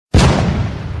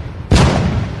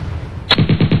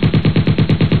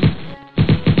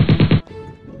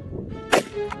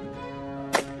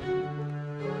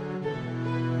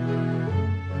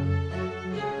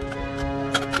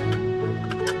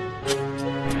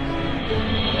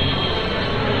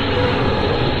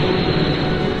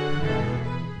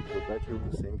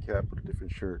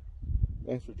shirt.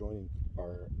 Thanks for joining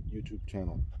our YouTube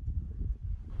channel.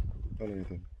 Tell me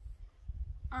anything.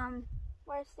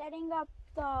 We're setting up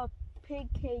the pig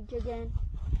cage again.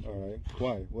 Alright.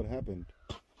 Why? What happened?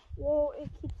 Well, it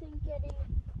keeps on getting,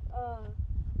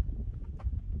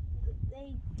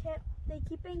 they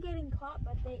keep on getting caught,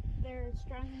 but they're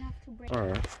strong enough to break.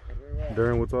 Alright.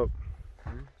 Darren, what's up?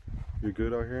 You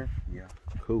good out here? Yeah.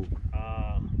 Cool.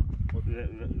 Well,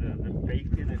 the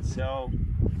bacon itself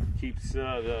keeps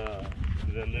the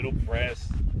little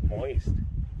breast moist.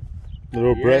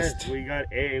 Little breast.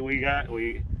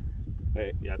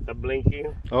 Wait, ya está blinking.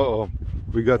 Uh-oh.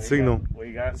 We got signal.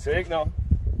 We got signal.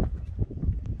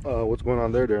 What's going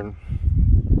on there, Darren?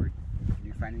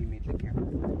 You finally made the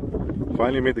camera.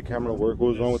 Finally made the camera work. What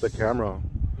was wrong with the camera?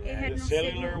 It had The no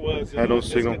cellular signal. was Had no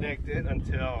signal. disconnected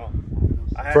until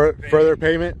I had to pay Further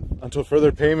payment? Until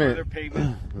further payment. further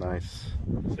payment. Nice.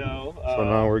 So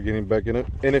now we're getting back in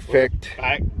effect.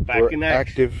 back We're in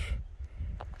action. active.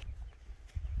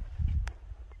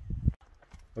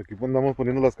 Aquí andamos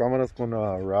poniendo las cámaras con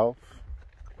Ralph.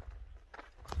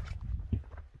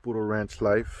 Puro ranch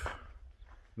life.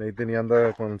 Nathan y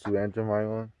anda con su Angel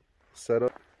Mayo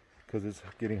setup because it's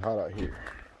getting hot out here.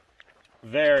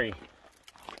 Very.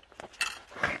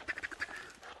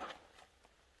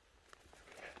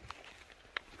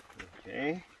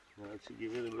 Okay, now let's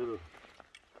give it a little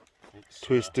extra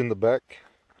Twist in the back.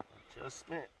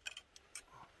 adjustment.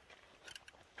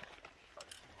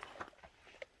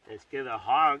 It's get the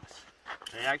hogs.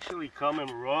 They actually come and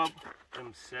rub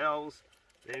themselves.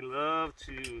 They love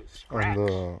to scratch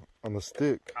On the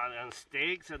stick. on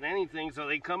stakes and anything, so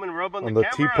they come and rub on On the the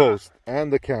camera. T-post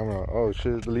and the camera. Oh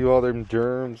shit, leave all them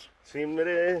germs. Sí,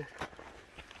 mire.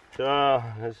 So,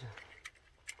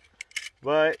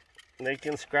 but they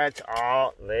can scratch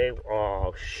all they.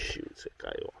 Oh shoot, se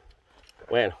cayó.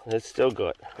 Bueno, it's still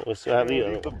good. We'll still have the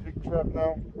other Leave the one. pig trap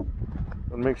now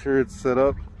and make sure it's set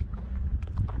up.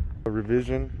 A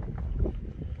revision.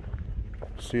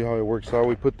 See how it works out.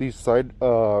 We put these side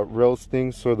rails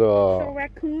things so So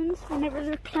raccoons, whenever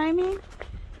they're climbing,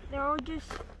 they'll just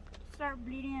start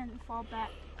bleeding and fall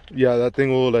back. yeah, that thing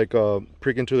will like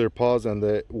prick into their paws and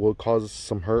that will cause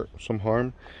some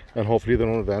harm, and hopefully they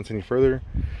don't advance any further.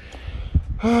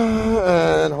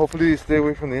 And hopefully they stay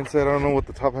away from the inside. I don't know what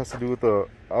the top has to do with the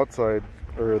outside,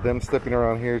 or them stepping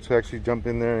around here to actually jump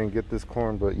in there and get this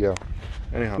corn, but yeah.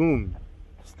 Anyhow, boom.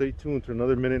 Stay tuned to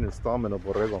another minute installment of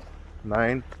Borrego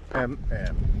 9mm.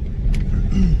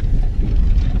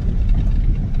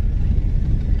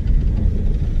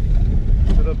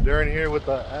 Set up Darren here with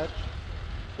the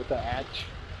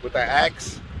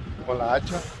axe, con la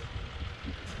hacha.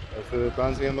 Se está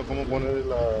enseñando cómo poner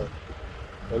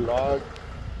el log.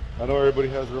 I know everybody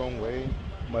has their own way.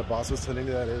 My boss was telling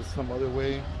me that is some other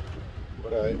way,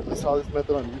 but I saw this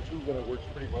method on YouTube and it works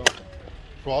pretty well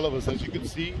for all of us. As you can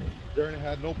see, Darren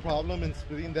had no problem in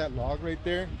splitting that log right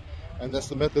there, and that's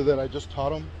the method that I just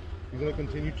taught him. He's gonna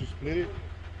continue to split it,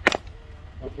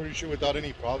 I'm pretty sure without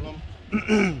any problem.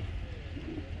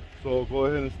 So go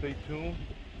ahead and stay tuned.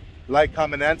 Like,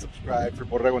 comment, and subscribe for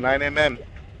Borrego 9mm.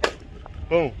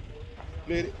 Boom.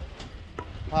 Split it.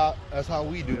 That's how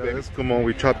we do, baby. Come on,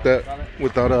 we chop that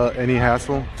without any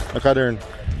hassle. Acá, Darren.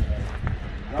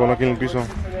 Ponlo aquí en el piso.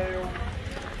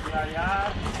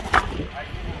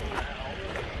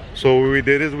 So what we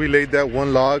did is we laid that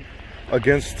one log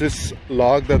against this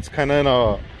log that's kind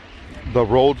of in the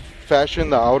rolled fashion,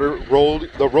 the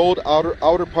rolled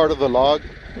outer part of the log.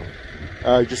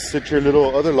 Just sit your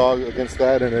little other log against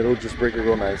that and it'll just break it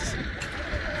real nice.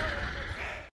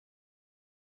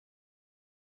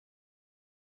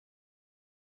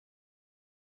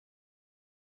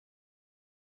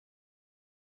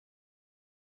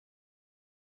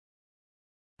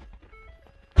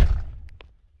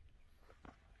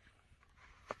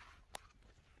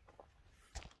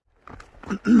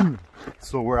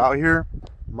 So we're out here.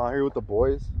 I'm out here with the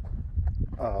boys.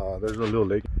 There's a little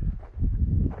lake.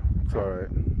 It's alright.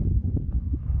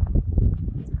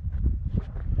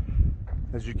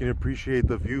 As you can appreciate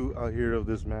the view out here of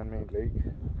this man-made lake.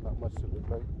 Not much to look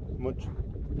like.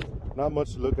 Not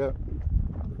much to look at.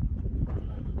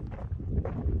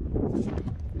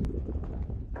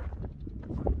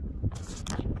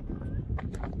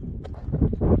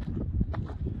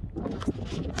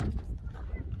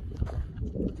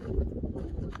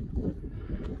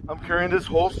 I'm carrying this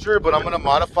holster, but I'm gonna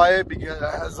modify it because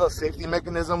it has a safety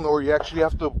mechanism where you actually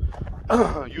have to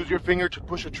use your finger to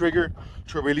push a trigger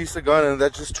to release the gun, and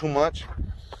that's just too much.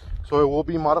 So it will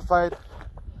be modified.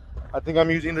 I think I'm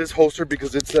using this holster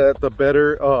because it's at the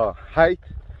better height.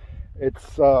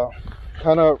 It's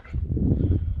kind of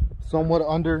somewhat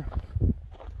under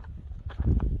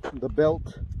the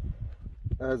belt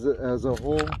as a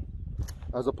whole,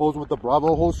 as opposed with the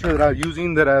Bravo holster that I'm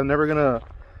using, that I'm never gonna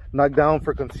knock down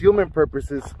for concealment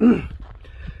purposes.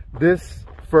 This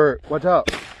for, watch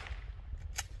out.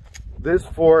 This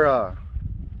for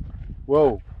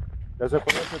whoa. Ya se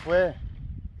puede.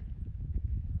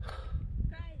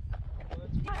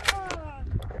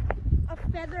 A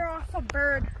feather off a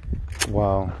bird.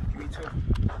 Wow. Me too.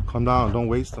 Calm down, don't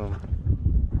waste them.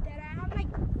 That I have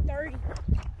like 30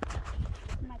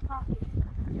 in my pocket.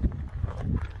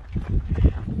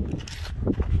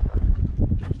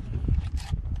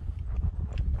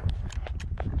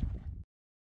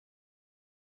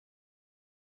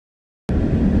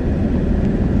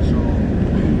 So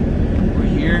we're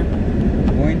here,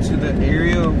 going to the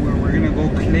area where we're gonna go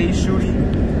clay shooting.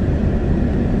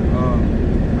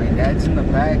 My dad's in the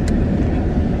back.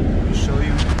 Let me show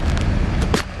you.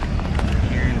 We're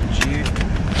here in the Jeep.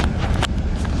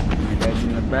 My dad's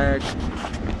in the back.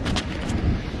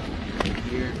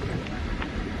 Here.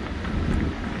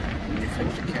 Let me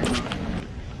fix the camera.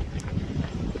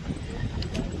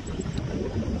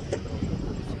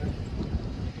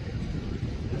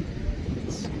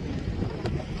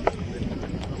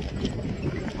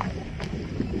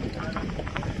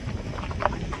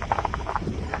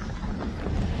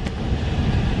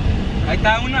 Ahí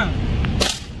está una.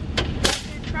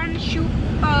 They're trying to shoot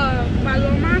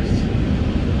palomas.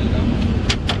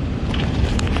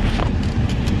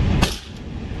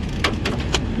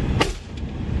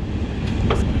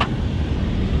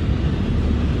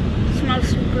 Smells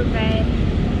super bad.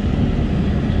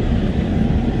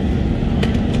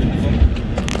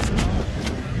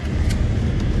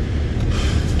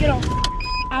 Get off.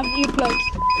 I have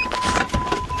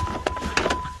earplugs.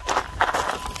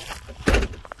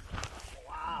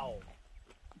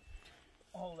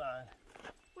 Hold on.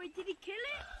 Wait, did he kill it?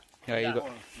 Yeah,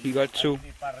 he got two.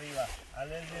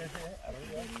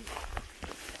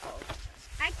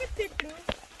 I can fit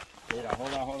through. Mira,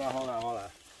 hold on.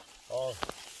 Oh,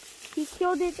 He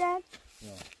killed it, Dad?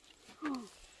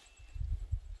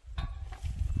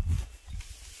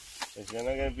 it's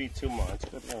gonna be too much.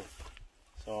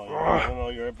 So, you know,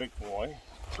 you're a big boy.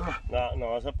 No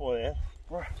vas a poder.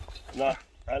 No,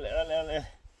 dale.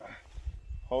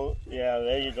 Hold, yeah,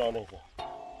 there you go, Nathan.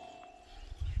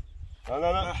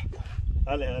 No.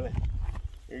 Dale.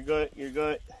 You're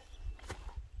good.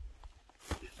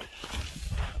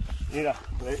 Mira,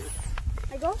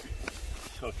 I go?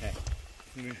 it's okay.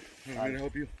 I'm gonna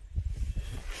help you.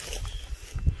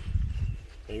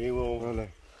 Maybe we'll... Vale.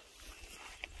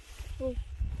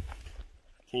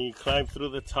 Can you climb through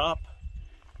the top?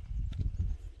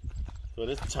 So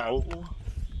this tangle.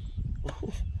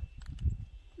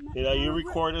 Mira, you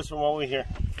record us from over here.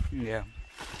 Yeah.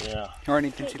 Yeah. Or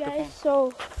anything, Okay, keep the phone. guys,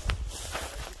 so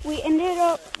we ended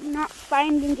up not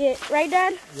finding it, right,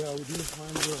 Dad? Yeah, we didn't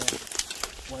find the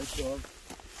white dog.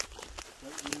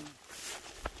 White wing.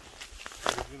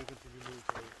 We're gonna continue moving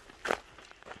forward.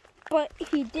 But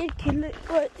he did kill it,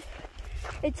 but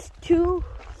it's too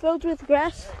filled with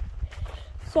grass.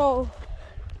 So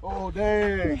Oh,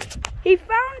 dang. he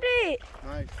found it.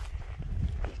 Nice.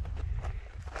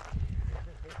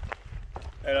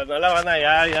 Pero no la van a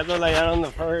hallar, ya no la hallaron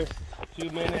the first few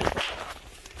minutes.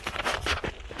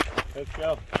 Let's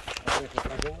go.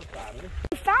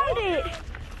 He found it.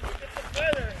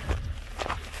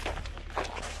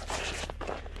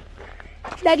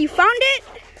 Dad, you found it?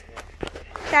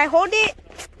 Can I hold it?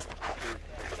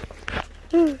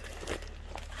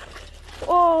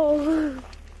 Oh.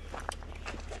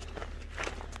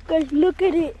 Guys, look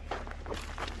at it.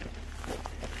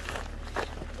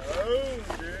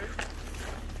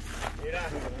 Mira,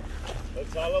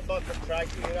 it's all about the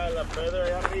tracking. Mira, la feather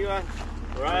allá arriba.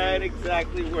 Right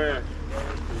exactly where.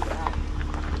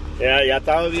 Yeah, ya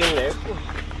estaba bien lejos.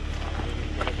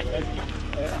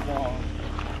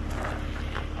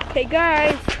 Hey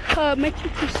guys, make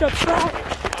sure to subscribe.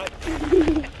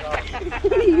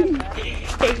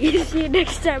 Hey, see you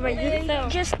next time. I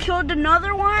just killed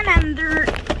another one and they're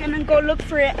gonna go look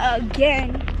for it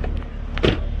again.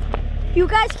 You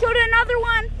guys killed another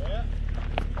one? Yeah.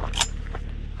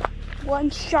 One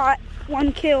shot,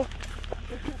 one kill.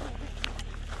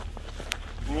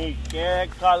 Ni que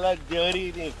Call of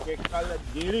Duty,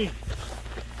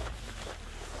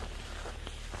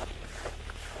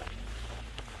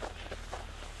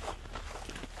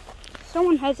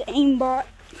 Someone has aimbot.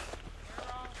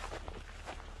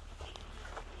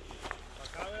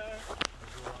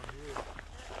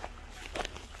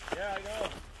 Yeah, I know.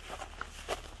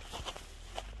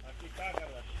 Aquí está,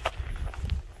 Carla.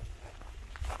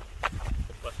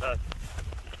 What's that?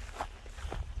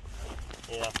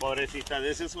 Yeah. Pobrecita,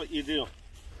 this is what you do.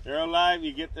 They're alive,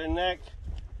 you get their neck,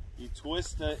 you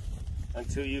twist it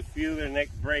until you feel their neck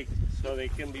break so they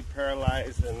can be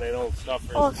paralyzed and they don't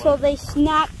suffer. Oh, so they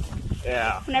snap.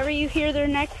 Yeah. Whenever you hear their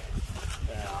neck.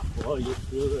 Yeah, well, you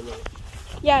feel the neck.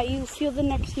 Yeah, you feel the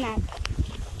neck snap.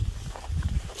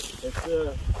 It's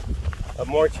a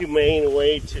more humane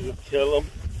way to kill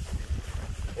them.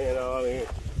 You know, I mean,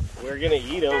 we're gonna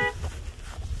eat them.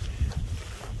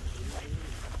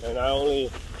 And I only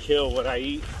kill what I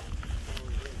eat.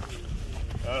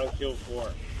 I don't kill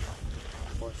for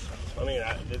I mean,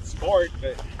 it's sport,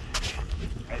 but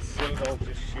I still don't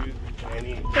just shoot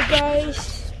any. Hey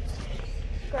guys,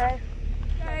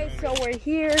 so we're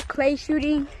here clay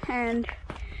shooting, and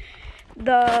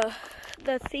the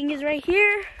thing is right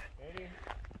here,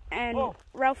 and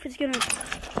Ralph is gonna.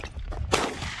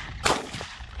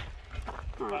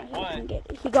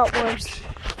 He got worse.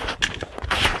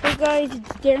 Hey guys, it's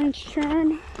Darren's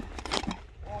turn.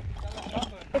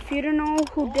 If you don't know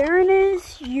who Darren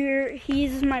is,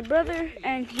 he's my brother,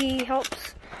 and he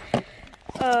helps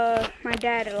my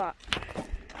dad a lot.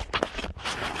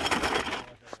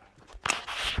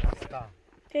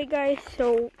 Hey guys,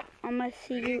 so I'm gonna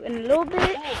see you in a little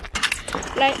bit.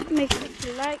 Make sure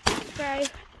to like, subscribe,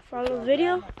 follow the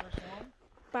video.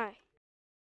 Bye.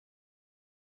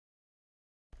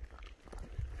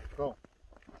 Go.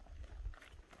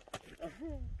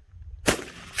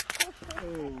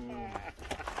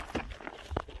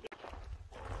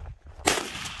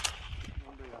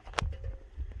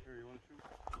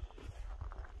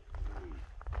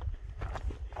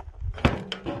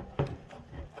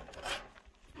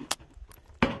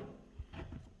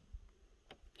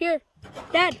 Here,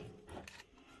 Dad.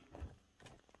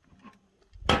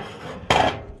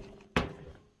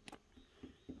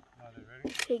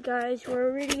 Okay guys,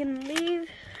 we're already gonna leave,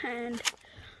 and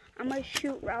I'm gonna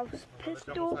shoot Ralph's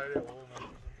pistol,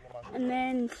 and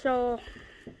then so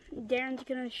Darren's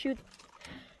gonna shoot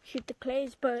the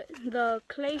clays, but the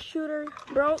clay shooter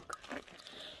broke,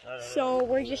 so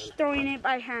we're just throwing it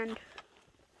by hand.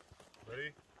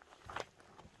 Ready?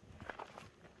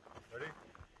 Ready?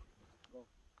 Go.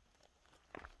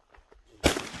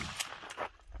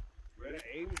 Ready to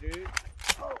aim, dude.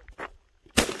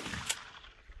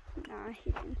 Nah,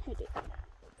 he didn't hit it.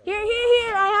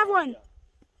 Here, I have one.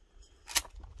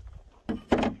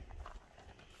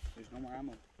 There's no more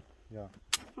ammo. Yeah.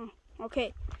 Oh,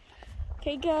 okay.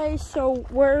 Okay, guys, so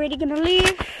we're already gonna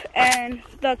leave, and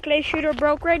the clay shooter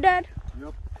broke, right, Dad?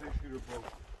 Yep, clay shooter broke.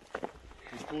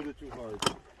 You pulled it too hard.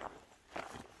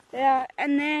 Yeah,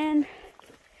 and then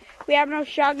we have no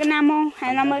shotgun ammo,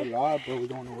 and I'm a lot, but we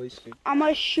don't want to waste it. I'm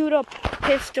gonna shoot a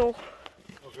pistol.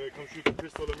 Okay, come shoot the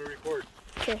pistol. Let me record.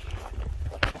 Okay.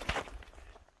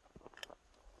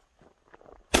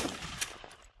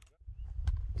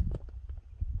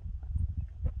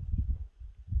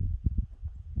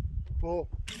 Pull.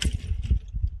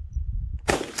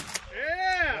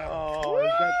 Yeah!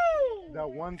 Oh, that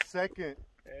 1 second.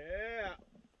 Yeah!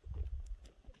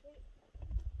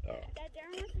 Dad,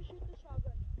 Darren wants to shoot the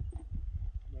shotgun.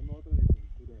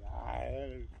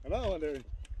 Another one there.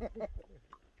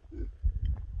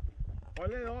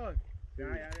 Ponle dos. Ya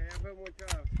fue mucho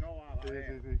show off.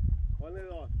 Sí. Ponle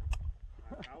dos.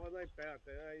 Acabo no hay pedo.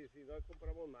 Ahí, si no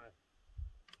compramos más.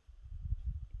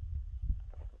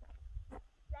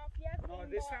 Ralph, yes. No,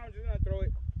 this time I'm just gonna throw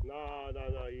it.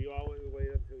 No. You always wait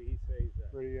until he says that.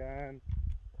 Ready and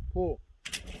pull.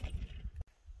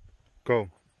 Go.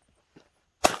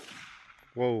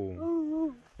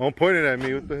 Whoa. Don't point it at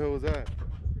me. What the hell was that?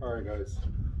 Alright guys.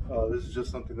 This is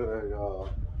just something that I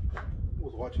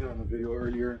was watching on the video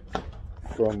earlier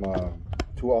from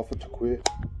Too Alpha to Quit.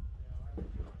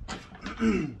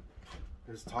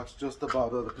 This talks just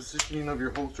about the positioning of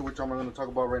your holster, which I'm going to talk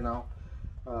about right now.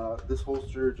 This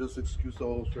holster, just excuse the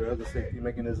holster, has a safety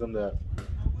mechanism that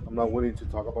I'm not willing to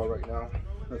talk about right now.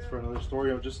 That's for another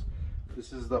story.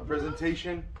 This is the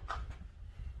presentation.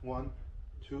 1,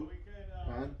 2,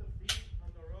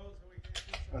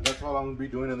 and that's all I'm going to be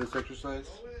doing in this exercise.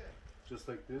 Just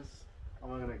like this. I'm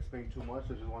not going to explain too much.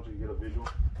 I just want you to get a visual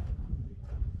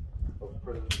of the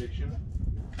presentation.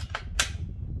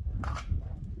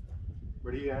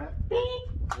 Ready at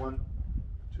 1,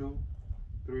 2,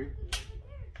 3.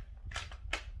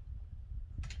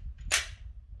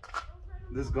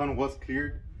 This gun was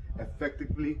cleared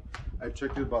effectively. I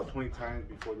checked it about 20 times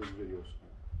before this videos.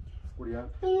 What do you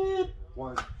have?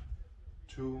 1,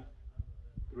 2,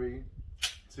 3.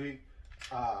 See,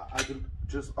 I can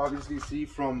just obviously see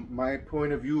from my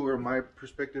point of view or my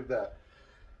perspective that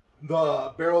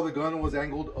the barrel of the gun was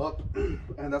angled up,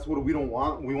 and that's what we don't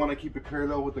want. We want to keep it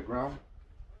parallel with the ground.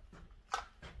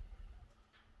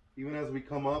 even as we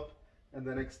come up and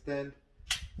then extend,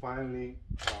 finally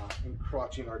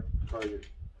encroaching our target.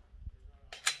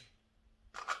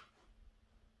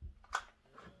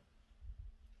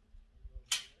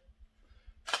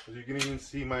 As you can even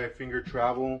see my finger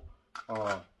travel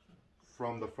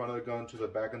from the front of the gun to the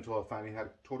back until I finally had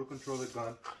total control of the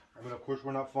gun. I mean, of course,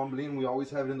 we're not fumbling. We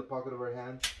always have it in the pocket of our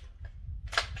hand.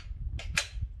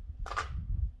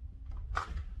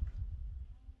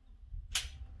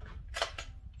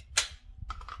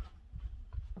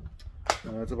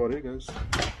 And that's about it, guys.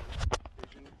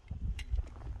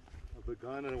 Of the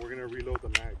gun, and we're gonna reload the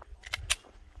mag.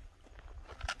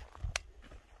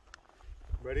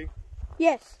 Ready?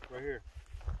 Yes. Right here.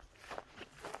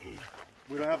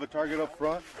 We don't have a target up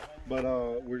front, but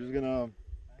we're just gonna.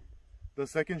 The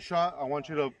second shot, I want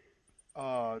you to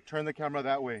turn the camera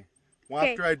that way.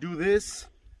 Okay. After I do this,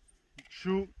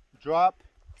 shoot, drop,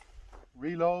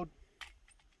 reload.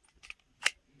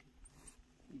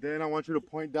 Then I want you to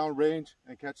point down range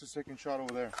and catch the second shot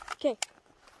over there. Okay.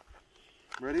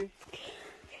 Ready?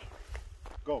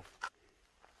 Go.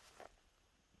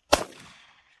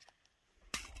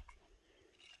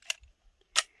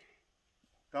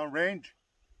 Down range.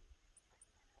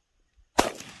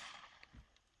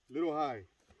 Little high.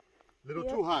 Little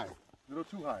too high. Little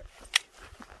too high.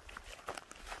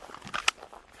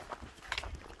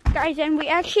 Guys, and we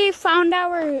actually found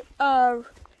our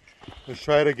Let's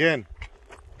try it again.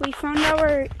 we found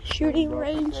our shooting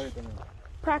range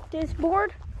practice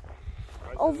board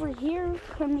over here,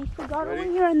 and we forgot over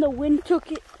here, and the wind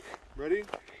took it. Ready?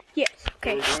 Yes.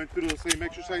 Okay. We're going through the same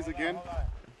exercise again.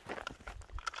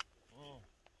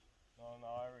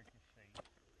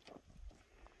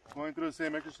 Going through the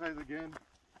same exercise again.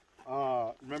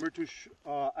 Remember to,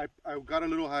 I got a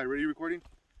little high. Ready, recording?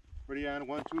 Ready, and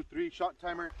 1, 2, 3, shot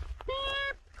timer.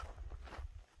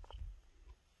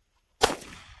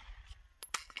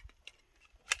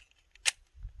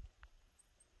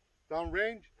 Down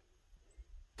range.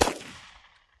 And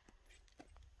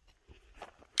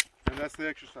that's the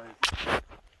exercise.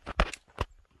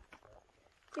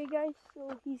 Okay, guys,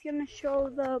 so he's gonna show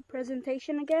the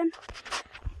presentation again.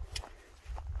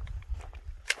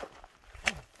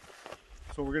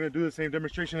 So we're gonna do the same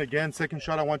demonstration again. Second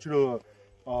shot, I want you to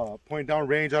point down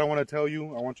range. I don't want to tell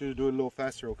you. I want you to do it a little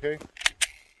faster, okay?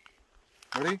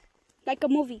 Ready? Like a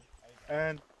movie.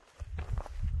 And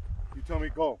you tell me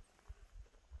go.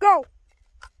 Go!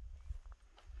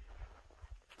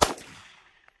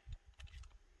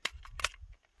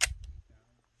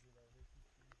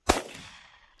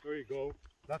 There you go.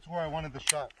 That's where I wanted the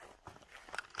shot.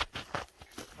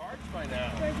 Cards by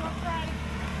now. There's no fry.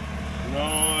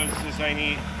 No, it's just I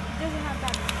need. It doesn't have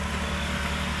that.